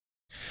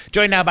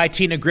Joined now by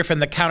Tina Griffin,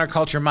 the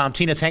counterculture mom.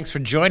 Tina, thanks for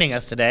joining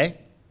us today.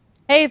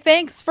 Hey,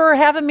 thanks for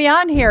having me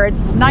on here. It's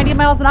 90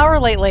 miles an hour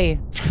lately.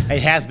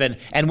 It has been.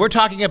 And we're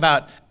talking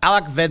about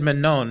Alec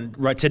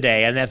Vedmanon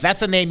today. And if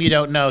that's a name you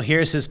don't know,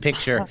 here's his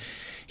picture.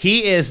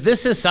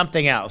 This is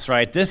something else,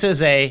 right?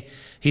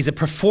 He's a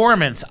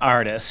performance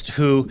artist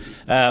who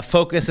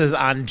focuses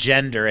on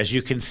gender. As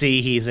you can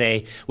see, he's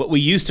what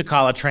we used to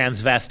call a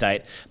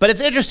transvestite. But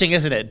it's interesting,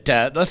 isn't it?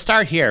 Let's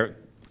start here.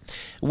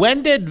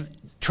 When did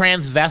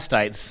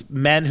transvestites,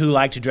 men who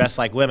like to dress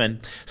like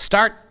women,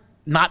 start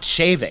not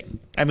shaving?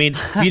 I mean,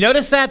 have you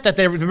noticed that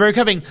they're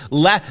becoming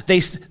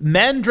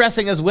men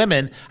dressing as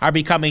women are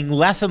becoming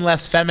less and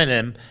less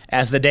feminine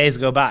as the days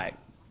go by?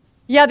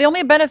 Yeah, the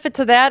only benefit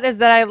to that is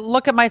that I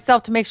look at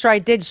myself to make sure I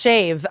did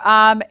shave.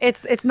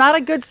 It's not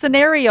a good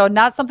scenario,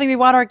 not something we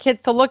want our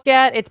kids to look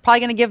at. It's probably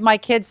going to give my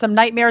kids some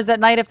nightmares at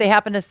night if they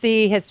happen to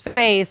see his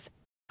face.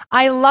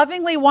 I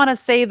lovingly want to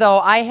say, though,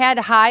 I had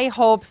high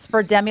hopes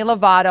for Demi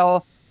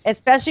Lovato,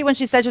 especially when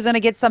she said she was going to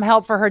get some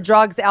help for her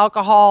drugs,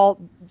 alcohol,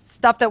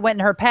 stuff that went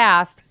in her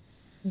past.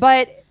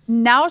 But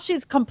now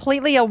she's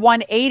completely a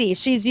 180.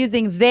 She's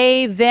using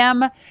they,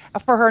 them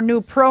for her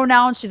new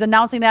pronouns. She's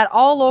announcing that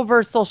all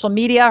over social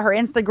media, her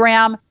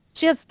Instagram.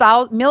 She has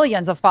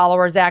millions of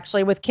followers,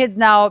 actually, with kids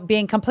now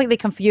being completely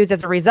confused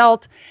as a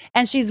result.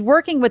 And she's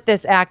working with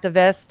this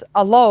activist,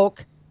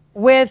 Alok,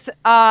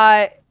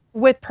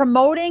 with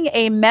promoting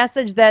a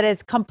message that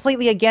is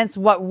completely against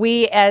what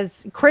we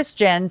as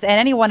Christians and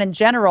anyone in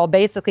general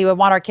basically would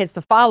want our kids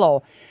to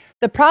follow.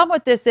 The problem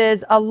with this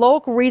is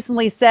Alok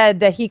recently said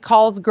that he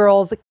calls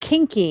girls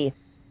kinky.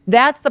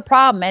 That's the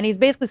problem. And he's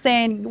basically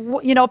saying,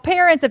 you know,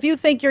 parents, if you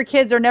think your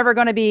kids are never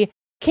going to be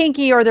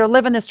kinky or they're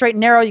living the straight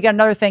and narrow, you got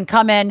another thing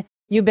coming.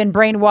 You've been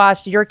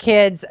brainwashed. Your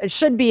kids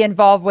should be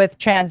involved with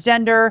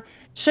transgender,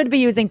 should be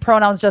using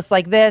pronouns just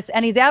like this.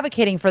 And he's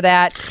advocating for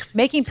that,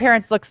 making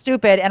parents look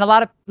stupid. And a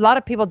lot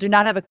of people do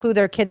not have a clue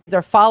their kids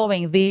are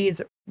following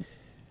these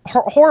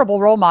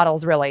horrible role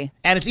models, really.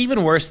 And it's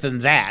even worse than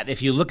that.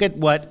 If you look at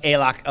what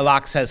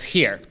Alok says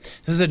here,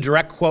 this is a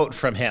direct quote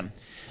from him.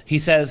 He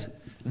says,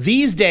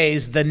 these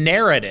days, the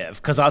narrative,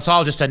 because it's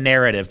all just a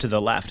narrative to the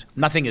left,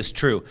 nothing is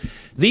true.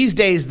 These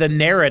days, the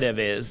narrative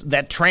is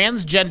that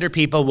transgender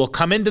people will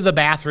come into the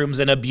bathrooms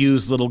and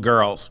abuse little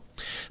girls.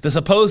 The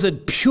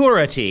supposed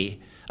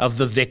purity of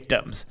the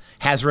victims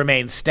has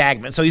remained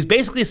stagnant. So he's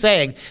basically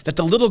saying that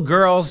the little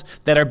girls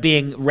that are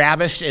being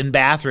ravished in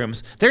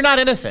bathrooms, they're not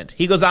innocent.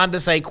 He goes on to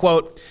say,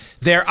 quote,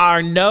 there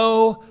are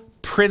no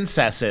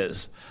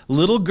princesses.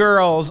 Little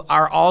girls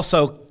are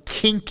also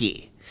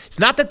kinky. It's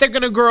not that they're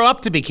going to grow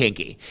up to be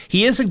kinky.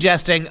 He is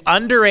suggesting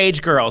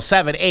underage girls,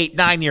 7, 8,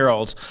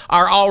 9-year-olds,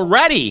 are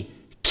already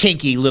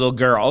kinky little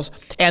girls,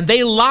 and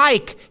they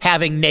like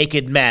having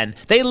naked men.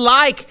 They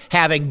like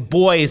having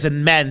boys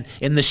and men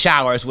in the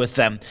showers with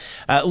them.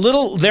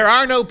 There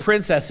are no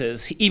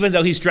princesses, even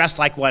though he's dressed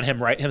like one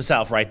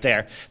himself right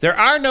there. There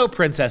are no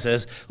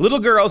princesses. Little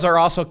girls are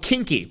also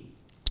kinky.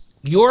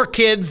 Your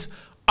kids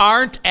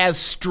aren't as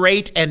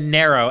straight and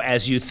narrow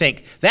as you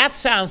think. That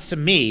sounds to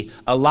me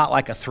a lot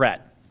like a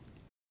threat.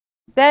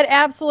 That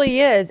absolutely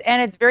is.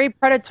 And it's very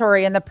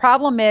predatory. And the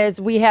problem is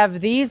we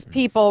have these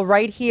people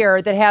right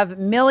here that have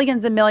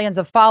millions and millions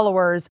of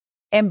followers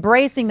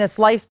embracing this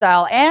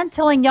lifestyle and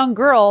telling young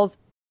girls,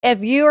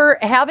 if you're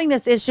having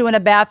this issue in a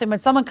bathroom, when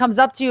someone comes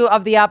up to you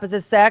of the opposite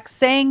sex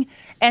saying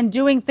and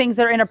doing things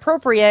that are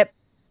inappropriate,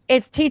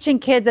 it's teaching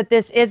kids that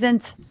this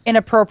isn't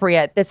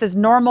inappropriate. This is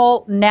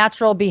normal,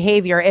 natural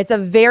behavior. It's a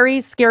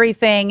very scary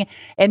thing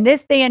in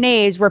this day and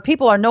age where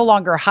people are no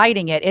longer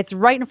hiding it. It's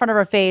right in front of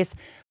our face.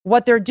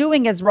 What they're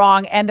doing is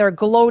wrong, and they're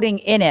gloating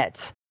in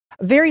it.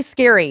 Very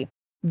scary,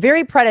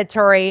 very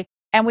predatory.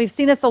 And we've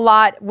seen this a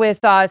lot with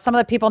some of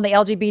the people in the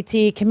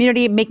LGBT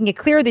community making it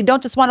clear they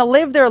don't just want to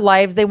live their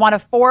lives. They want to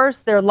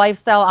force their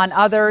lifestyle on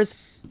others,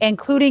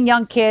 including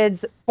young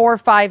kids 4,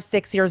 5,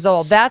 6 years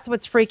old. That's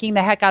what's freaking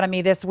the heck out of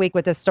me this week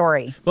with this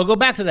story. Well, go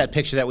back to that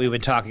picture that we've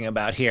been talking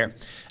about here.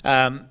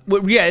 Yeah,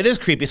 it is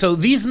creepy. So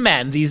these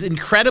men, these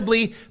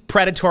incredibly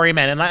predatory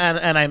men,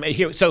 and I'm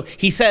here. So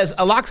he says,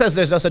 Alok says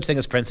there's no such thing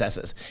as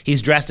princesses.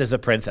 He's dressed as a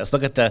princess.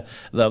 Look at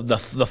the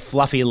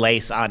fluffy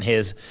lace on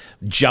his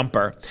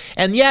jumper.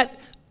 And yet,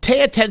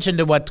 pay attention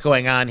to what's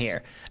going on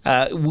here.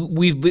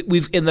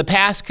 We've in the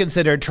past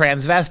considered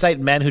transvestite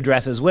men who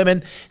dress as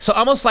women, so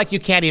almost like you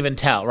can't even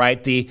tell,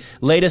 right? The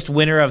latest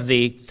winner of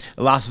the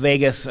Las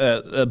Vegas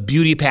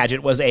beauty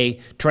pageant was a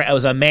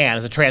man,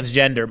 a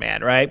transgender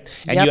man,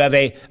 right? And you have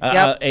a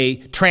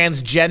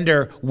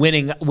transgender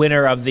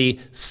winner of the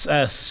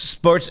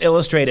Sports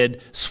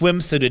Illustrated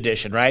swimsuit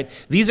edition, right?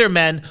 These are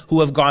men who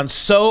have gone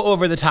so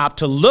over the top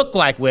to look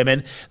like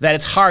women that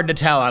it's hard to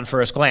tell on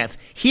first glance.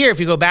 Here,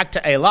 if you go back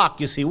to Alok,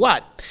 you see see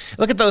what.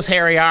 Look at those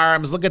hairy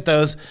arms. Look at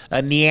those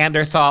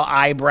Neanderthal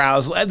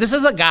eyebrows. This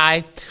is a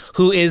guy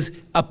who is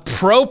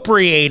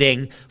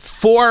appropriating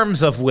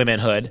forms of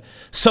womanhood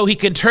so he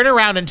can turn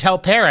around and tell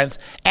parents,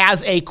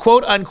 as a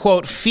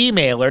quote-unquote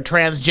female or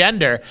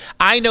transgender,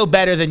 I know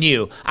better than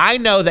you. I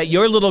know that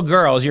your little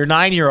girls, your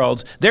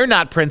 9-year-olds, they're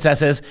not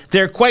princesses.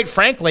 They're, quite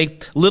frankly,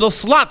 little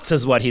sluts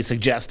is what he's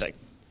suggesting.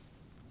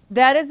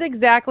 That is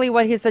exactly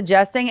what he's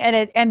suggesting,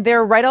 and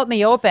they're right out in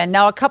the open.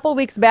 Now, a couple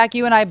weeks back,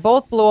 you and I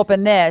both blew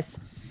open this.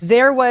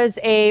 There was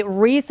a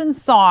recent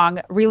song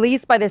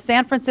released by the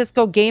San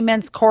Francisco Gay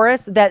Men's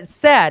Chorus that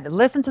said,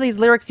 listen to these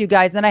lyrics, you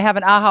guys, then I have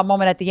an aha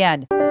moment at the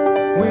end.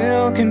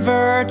 We'll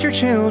convert your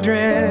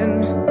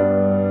children.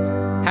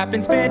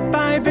 Happens bit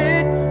by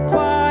bit,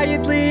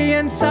 quietly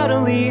and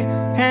subtly,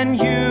 and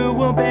you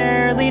will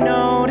barely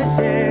notice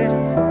it.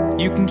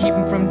 You can keep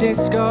them from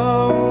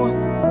disco.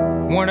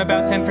 Warn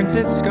about San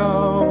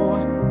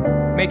Francisco.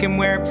 Make him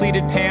wear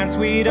pleated pants,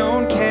 we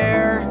don't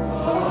care.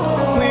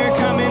 We're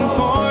coming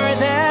for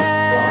them.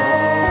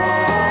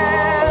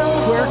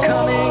 We're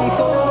coming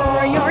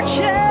for your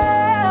children.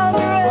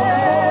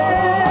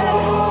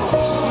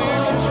 We're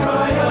gonna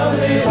try a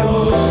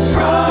little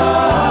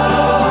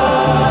pride.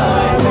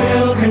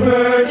 We'll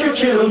convert your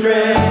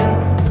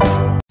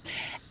children.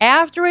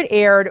 After it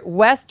aired,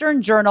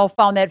 Western Journal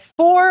found that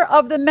 4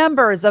 of the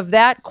members of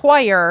that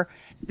choir,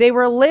 they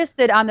were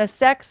listed on the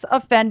sex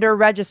offender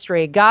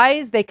registry.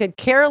 Guys, they could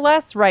care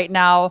less right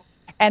now,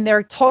 and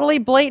they're totally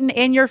blatant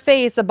in your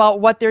face about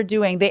what they're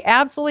doing. They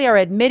absolutely are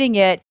admitting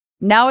it.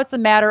 Now it's a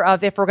matter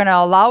of if we're going to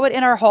allow it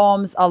in our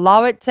homes,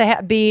 allow it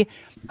to be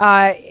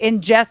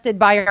ingested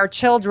by our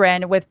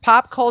children with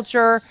pop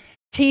culture,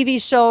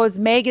 TV shows,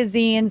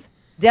 magazines,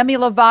 Demi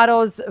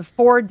Lovato's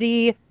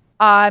 4D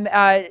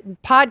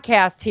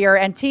podcast here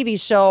and TV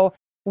show.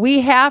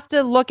 We have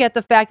to look at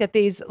the fact that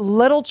these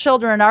little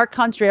children in our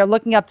country are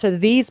looking up to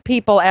these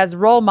people as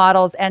role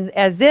models and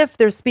as if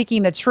they're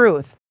speaking the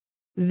truth.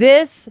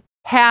 This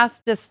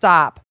has to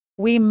stop.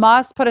 We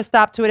must put a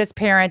stop to it as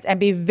parents and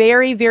be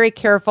very, very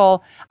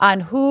careful on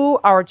who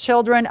our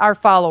children are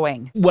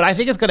following. What I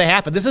think is going to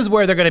happen, this is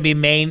where they're going to be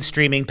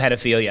mainstreaming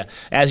pedophilia.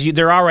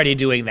 They're already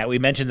doing that. We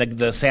mentioned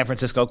the San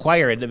Francisco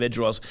choir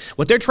individuals.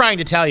 What they're trying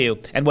to tell you,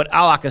 and what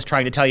Alok is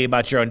trying to tell you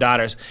about your own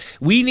daughters,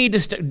 we need to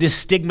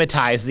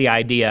destigmatize the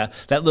idea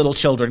that little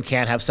children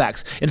can't have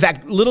sex. In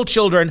fact, little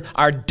children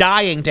are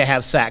dying to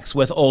have sex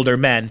with older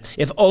men.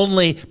 If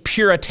only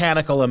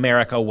puritanical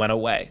America went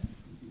away.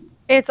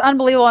 It's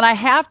unbelievable. And I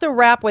have to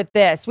wrap with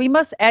this. We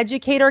must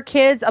educate our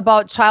kids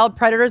about child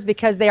predators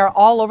because they are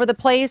all over the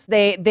place.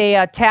 They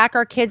attack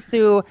our kids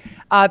through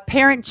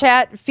parent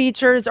chat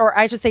features, or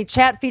I should say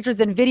chat features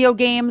in video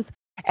games.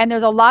 And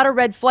there's a lot of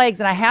red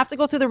flags. And I have to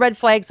go through the red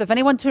flags. So if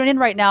anyone tuning in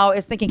right now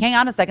is thinking, hang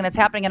on a second, that's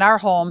happening in our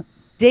home,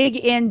 dig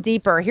in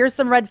deeper. Here's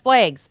some red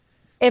flags.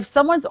 If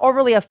someone's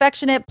overly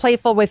affectionate,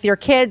 playful with your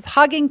kids,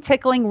 hugging,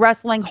 tickling,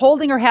 wrestling,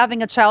 holding or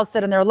having a child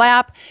sit in their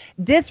lap,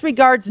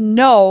 disregards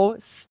no,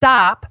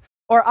 stop,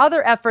 or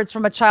other efforts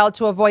from a child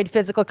to avoid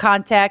physical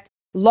contact,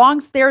 long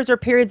stares or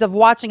periods of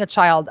watching a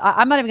child.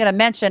 I'm not even going to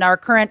mention our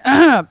current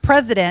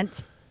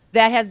president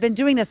that has been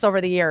doing this over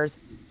the years.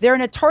 They're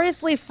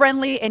notoriously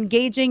friendly,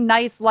 engaging,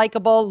 nice,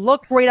 likable,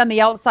 look great on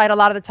the outside a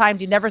lot of the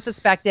times. You never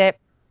suspect it.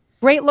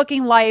 Great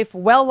looking life,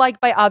 well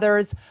liked by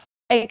others,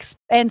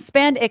 and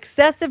spend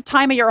excessive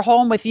time at your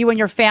home with you and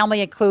your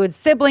family, includes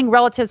sibling,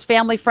 relatives,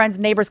 family, friends,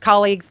 neighbors,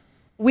 colleagues.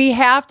 We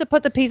have to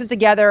put the pieces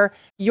together.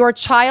 Your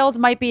child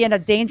might be in a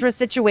dangerous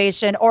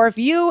situation, or if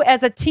you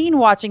as a teen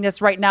watching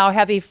this right now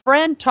have a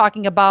friend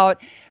talking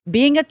about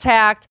being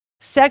attacked,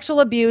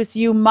 sexual abuse,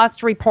 you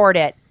must report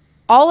it.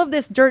 All of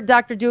this dirt,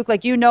 Dr. Duke,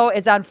 like you know,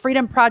 is on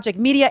Freedom Project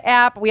Media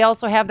app. We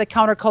also have the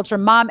Counterculture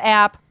Mom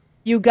app.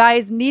 You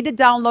guys need to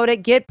download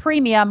it, get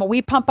premium.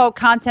 We pump out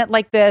content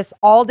like this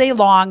all day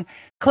long.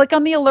 Click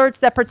on the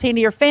alerts that pertain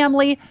to your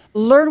family.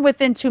 Learn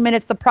within 2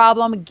 minutes the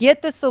problem.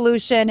 Get the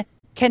solution.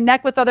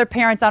 Connect with other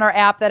parents on our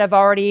app that have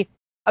already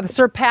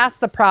surpassed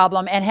the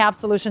problem and have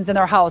solutions in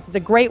their house. It's a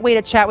great way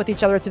to chat with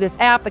each other through this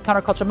app, the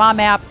Counterculture Mom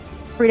app,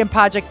 Freedom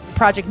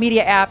Project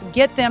Media app.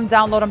 Get them,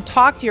 download them,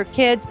 talk to your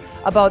kids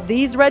about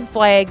these red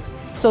flags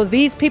so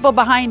these people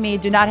behind me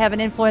do not have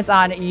an influence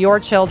on your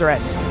children.